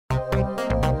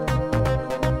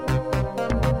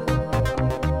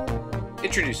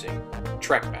Introducing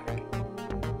TrackBack.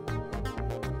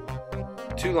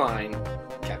 Two-line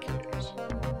calculators.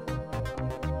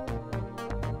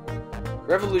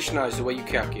 Revolutionize the way you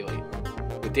calculate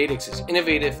with Datex's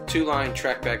innovative two-line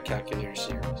TrackBack Calculator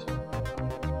series.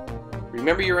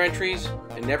 Remember your entries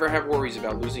and never have worries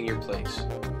about losing your place.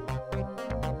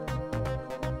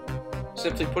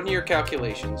 Simply put in your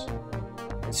calculations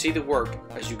and see the work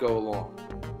as you go along.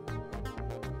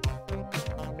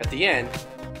 At the end,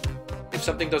 if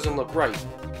something doesn't look right,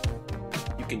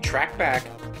 you can track back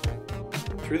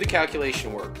through the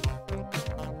calculation work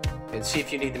and see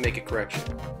if you need to make a correction.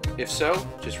 If so,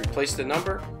 just replace the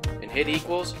number and hit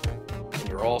equals and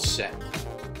you're all set.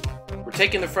 We're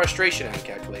taking the frustration out of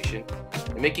calculation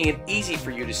and making it easy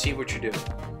for you to see what you're doing.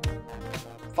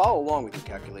 Follow along with your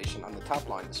calculation on the top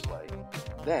line display.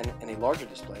 Then, in a larger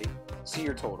display, see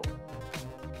your total.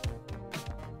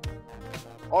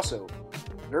 Also,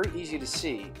 very easy to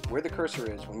see where the cursor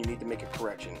is when you need to make a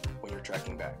correction when you're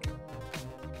tracking back.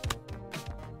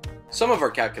 Some of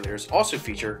our calculators also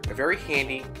feature a very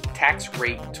handy tax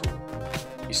rate tool.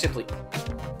 You simply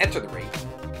enter the rate,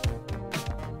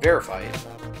 verify it,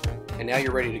 and now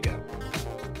you're ready to go.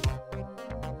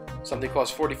 Something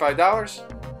costs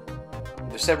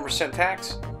 $45 with a 7%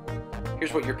 tax.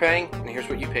 Here's what you're paying, and here's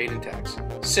what you paid in tax.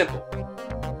 Simple.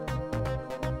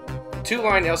 The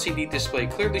two-line LCD display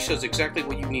clearly shows exactly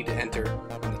what you need to enter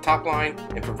on the top line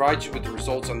and provides you with the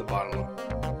results on the bottom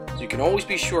line. So you can always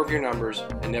be sure of your numbers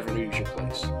and never lose your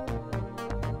place.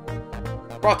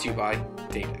 Brought to you by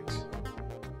Datex.